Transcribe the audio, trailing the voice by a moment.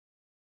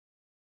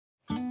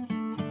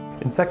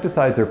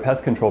Insecticides are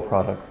pest control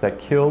products that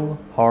kill,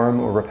 harm,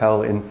 or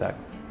repel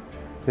insects.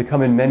 They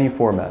come in many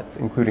formats,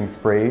 including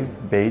sprays,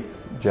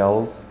 baits,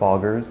 gels,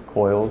 foggers,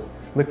 coils,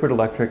 liquid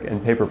electric,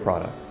 and paper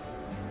products.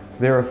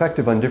 They are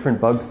effective on different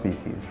bug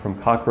species,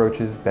 from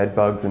cockroaches,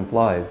 bedbugs, and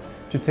flies,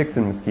 to ticks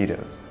and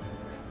mosquitoes.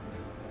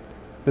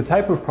 The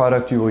type of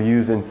product you will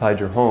use inside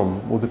your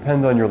home will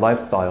depend on your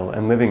lifestyle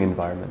and living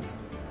environment.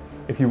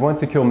 If you want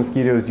to kill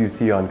mosquitoes you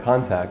see on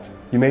contact,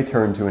 you may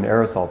turn to an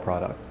aerosol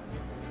product.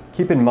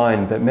 Keep in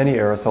mind that many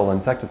aerosol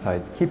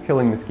insecticides keep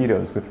killing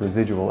mosquitoes with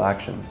residual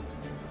action.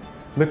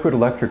 Liquid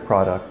electric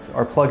products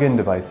are plug-in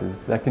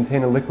devices that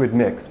contain a liquid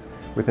mix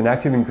with an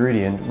active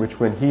ingredient which,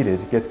 when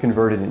heated, gets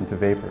converted into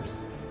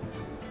vapors.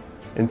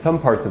 In some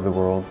parts of the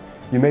world,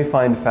 you may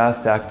find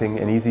fast-acting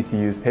and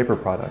easy-to-use paper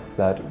products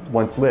that,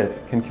 once lit,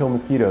 can kill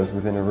mosquitoes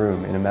within a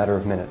room in a matter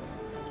of minutes.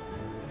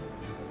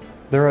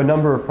 There are a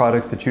number of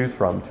products to choose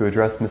from to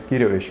address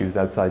mosquito issues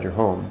outside your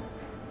home.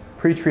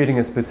 Pre-treating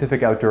a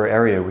specific outdoor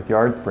area with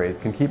yard sprays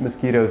can keep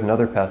mosquitoes and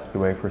other pests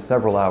away for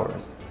several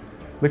hours.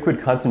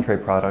 Liquid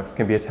concentrate products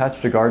can be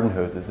attached to garden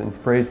hoses and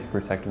sprayed to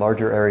protect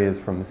larger areas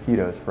from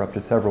mosquitoes for up to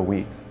several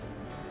weeks.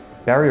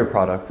 Barrier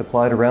products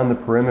applied around the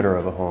perimeter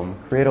of a home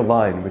create a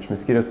line which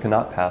mosquitoes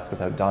cannot pass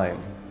without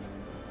dying.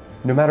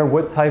 No matter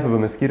what type of a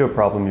mosquito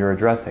problem you're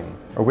addressing,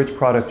 or which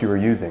product you are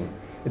using,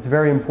 it's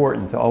very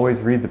important to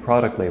always read the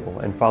product label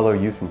and follow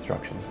use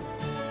instructions.